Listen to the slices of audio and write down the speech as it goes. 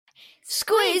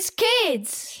Squiz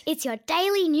Kids! It's your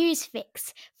daily news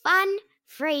fix. Fun,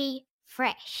 free,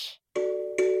 fresh.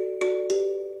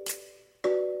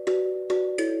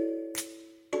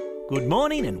 Good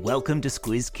morning and welcome to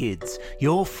Squiz Kids,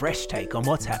 your fresh take on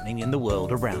what's happening in the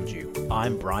world around you.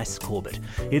 I'm Bryce Corbett.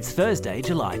 It's Thursday,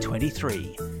 July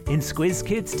 23. In Squiz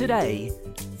Kids today,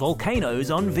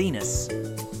 volcanoes on Venus.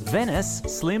 Venice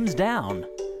slims down.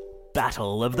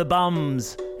 Battle of the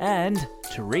Bums. And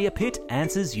Turia Pitt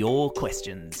answers your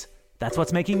questions. That's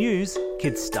what's making news,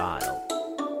 kids style.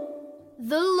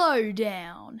 The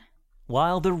Lowdown.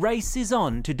 While the race is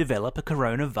on to develop a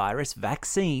coronavirus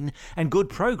vaccine and good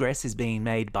progress is being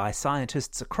made by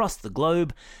scientists across the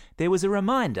globe, there was a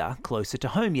reminder closer to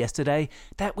home yesterday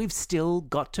that we've still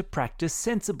got to practice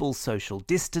sensible social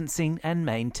distancing and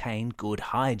maintain good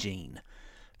hygiene.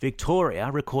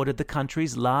 Victoria recorded the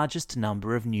country's largest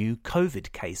number of new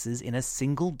COVID cases in a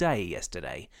single day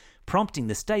yesterday, prompting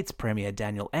the state's Premier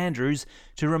Daniel Andrews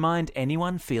to remind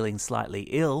anyone feeling slightly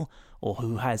ill or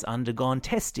who has undergone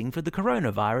testing for the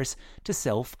coronavirus to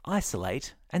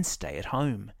self-isolate and stay at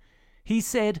home. He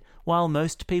said while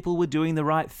most people were doing the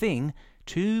right thing,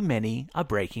 too many are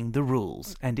breaking the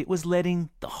rules, and it was letting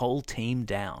the whole team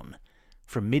down.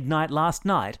 From midnight last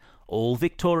night, all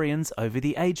Victorians over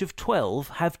the age of 12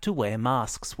 have to wear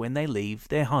masks when they leave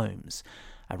their homes.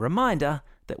 A reminder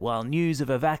that while news of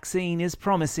a vaccine is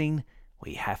promising,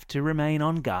 we have to remain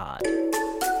on guard.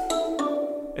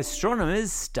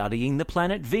 Astronomers studying the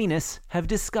planet Venus have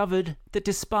discovered that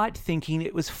despite thinking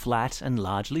it was flat and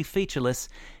largely featureless,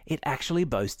 it actually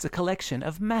boasts a collection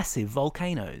of massive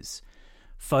volcanoes.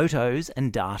 Photos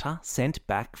and data sent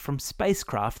back from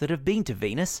spacecraft that have been to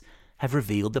Venus have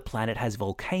revealed the planet has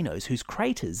volcanoes whose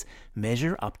craters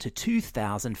measure up to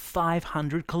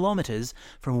 2,500 kilometres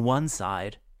from one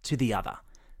side to the other.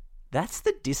 That's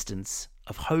the distance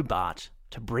of Hobart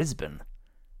to Brisbane.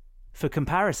 For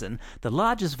comparison, the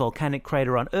largest volcanic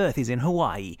crater on Earth is in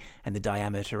Hawaii, and the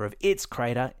diameter of its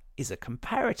crater is a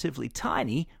comparatively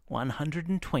tiny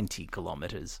 120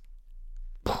 kilometres.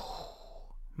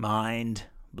 Mind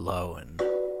blown.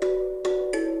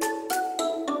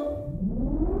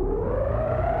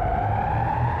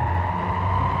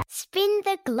 Spin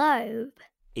the globe.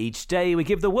 Each day we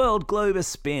give the world globe a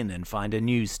spin and find a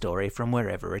news story from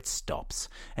wherever it stops.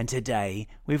 And today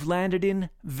we've landed in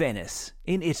Venice,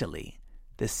 in Italy,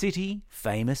 the city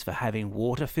famous for having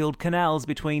water-filled canals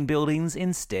between buildings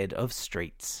instead of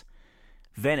streets.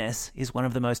 Venice is one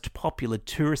of the most popular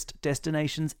tourist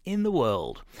destinations in the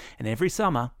world, and every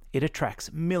summer it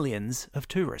attracts millions of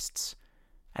tourists.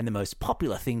 And the most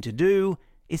popular thing to do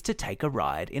is to take a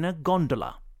ride in a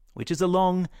gondola, which is a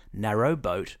long, narrow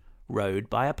boat rowed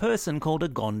by a person called a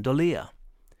gondolier.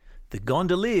 The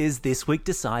gondoliers this week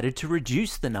decided to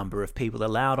reduce the number of people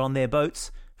allowed on their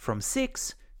boats from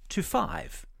 6 to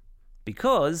 5,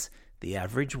 because the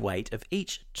average weight of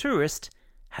each tourist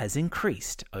has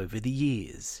increased over the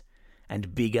years,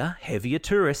 and bigger, heavier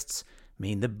tourists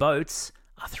mean the boats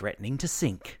are threatening to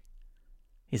sink.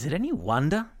 Is it any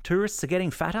wonder tourists are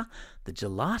getting fatter? The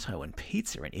gelato and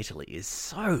pizza in Italy is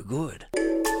so good.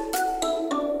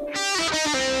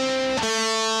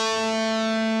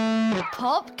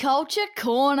 Pop Culture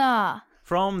Corner.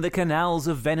 From the canals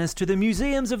of Venice to the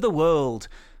museums of the world,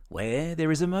 where there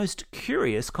is a most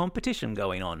curious competition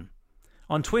going on.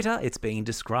 On Twitter, it's being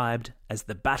described as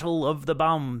the Battle of the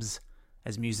Bums,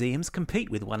 as museums compete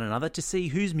with one another to see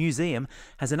whose museum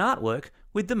has an artwork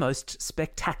with the most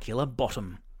spectacular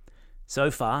bottom. So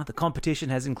far, the competition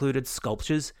has included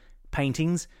sculptures,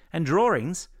 paintings, and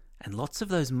drawings, and lots of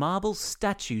those marble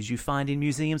statues you find in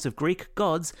museums of Greek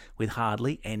gods with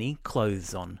hardly any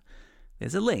clothes on.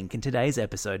 There's a link in today's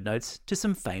episode notes to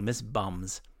some famous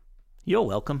bums. You're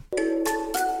welcome.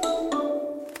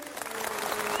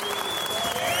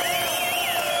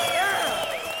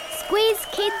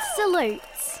 Squiz Kids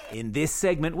salutes. In this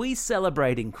segment, we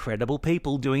celebrate incredible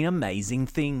people doing amazing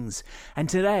things. And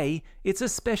today, it's a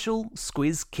special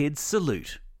Squiz Kids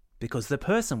salute, because the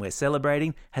person we're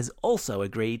celebrating has also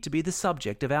agreed to be the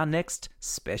subject of our next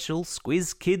special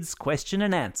Squiz Kids question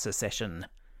and answer session.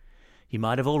 You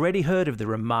might have already heard of the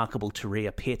remarkable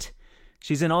Turia Pitt.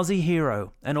 She's an Aussie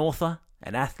hero, an author,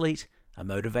 an athlete, a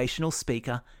motivational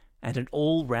speaker, and an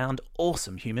all-round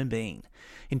awesome human being.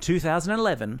 In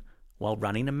 2011, while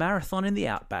running a marathon in the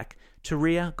outback,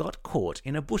 Turia got caught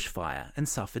in a bushfire and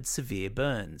suffered severe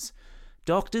burns.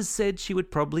 Doctors said she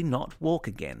would probably not walk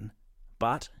again,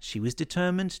 but she was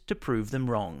determined to prove them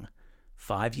wrong.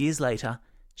 5 years later,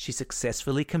 she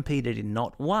successfully competed in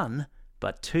not one,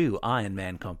 but 2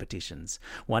 Ironman competitions,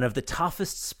 one of the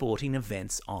toughest sporting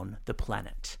events on the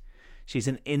planet. She's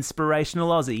an inspirational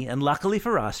Aussie, and luckily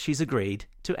for us, she's agreed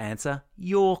to answer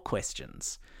your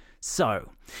questions.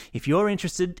 So, if you're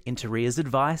interested in Turia's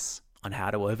advice on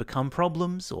how to overcome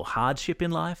problems or hardship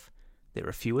in life, there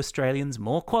are few Australians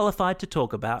more qualified to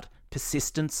talk about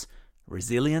persistence,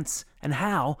 resilience, and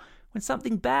how, when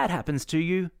something bad happens to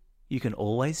you, you can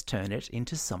always turn it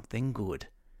into something good.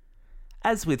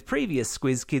 As with previous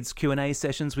Squiz Kids Q&A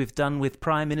sessions we've done with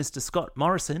Prime Minister Scott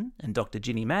Morrison and Dr.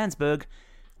 Ginny Mansberg,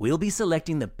 we'll be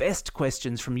selecting the best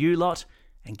questions from you lot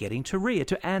and getting Turia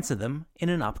to answer them in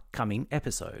an upcoming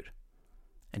episode.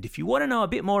 And if you want to know a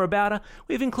bit more about her,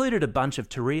 we've included a bunch of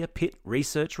Turia Pitt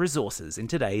research resources in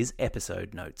today's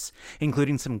episode notes,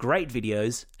 including some great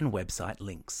videos and website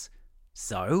links.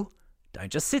 So,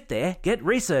 don't just sit there, get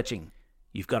researching.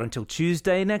 You've got until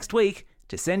Tuesday next week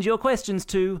to send your questions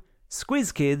to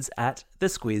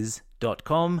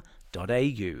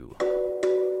squizkids@thesquiz.com.au.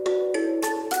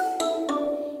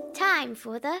 Time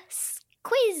for the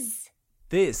quiz.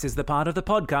 This is the part of the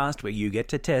podcast where you get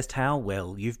to test how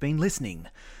well you've been listening.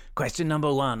 Question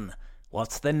number 1.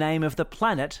 What's the name of the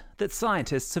planet that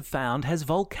scientists have found has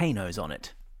volcanoes on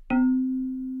it?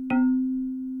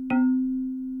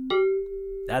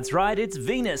 That's right, it's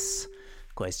Venus.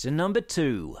 Question number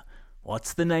 2.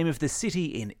 What's the name of the city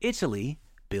in Italy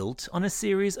built on a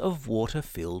series of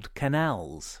water-filled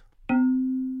canals?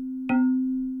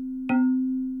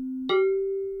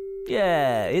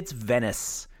 Yeah, it's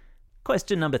Venice.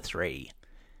 Question number 3.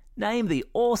 Name the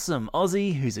awesome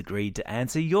Aussie who's agreed to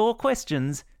answer your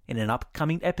questions in an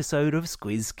upcoming episode of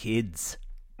Squiz Kids.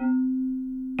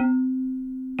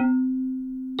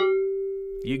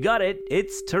 You got it,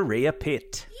 it's Turia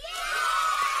Pitt.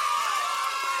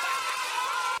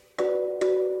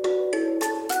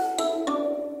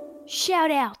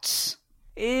 Shout-outs.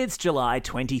 It's July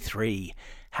 23.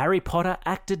 Harry Potter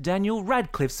actor Daniel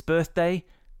Radcliffe's birthday,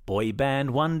 boy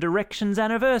band One Direction's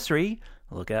anniversary.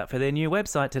 Look out for their new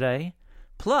website today.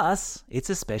 Plus, it's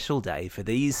a special day for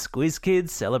these Squiz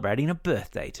Kids celebrating a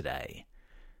birthday today.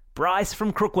 Bryce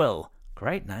from Crookwell,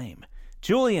 great name.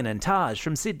 Julian and Taj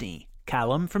from Sydney.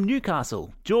 Callum from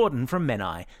Newcastle. Jordan from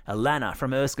Menai. Alana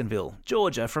from Erskineville.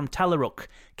 Georgia from Tallarook.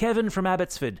 Kevin from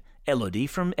Abbotsford. Elodie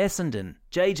from Essendon.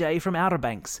 JJ from Outer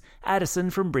Banks.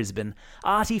 Addison from Brisbane.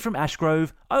 Artie from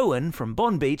Ashgrove. Owen from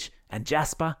Bonbeach. And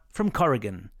Jasper from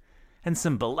Corrigan. And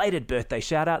some belated birthday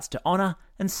shout-outs to Honor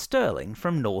and Sterling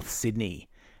from North Sydney.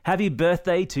 Happy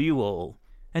birthday to you all.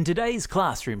 And today's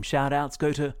classroom shout-outs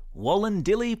go to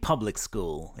Wallandilly Public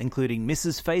School, including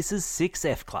Mrs. Face's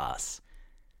 6F class.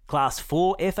 Class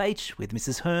 4FH with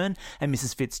Mrs. Hearn and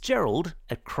Mrs. Fitzgerald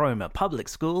at Cromer Public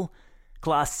School.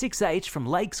 Class 6H from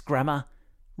Lakes Grammar.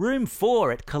 Room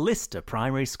 4 at Callista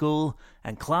Primary School.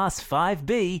 And Class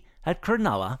 5B at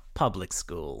Cronulla Public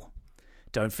School.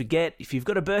 Don't forget, if you've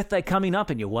got a birthday coming up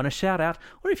and you want a shout-out,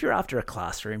 or if you're after a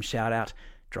classroom shout-out,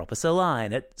 drop us a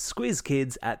line at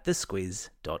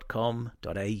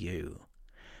squizkids@thesquiz.com.au.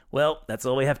 Well, that's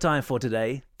all we have time for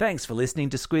today. Thanks for listening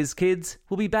to Squiz Kids.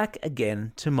 We'll be back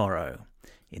again tomorrow.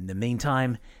 In the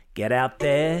meantime, get out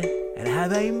there and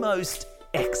have a most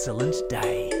excellent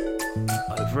day.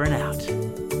 Over and out.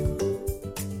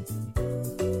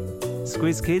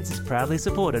 Squiz Kids is proudly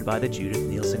supported by the Judith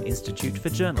Neilson Institute for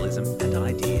Journalism and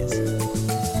Ideas.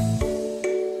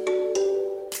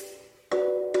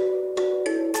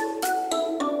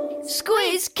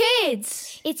 Squiz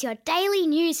Kids! It's your daily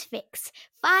news fix.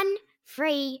 Fun,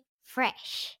 free,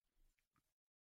 fresh.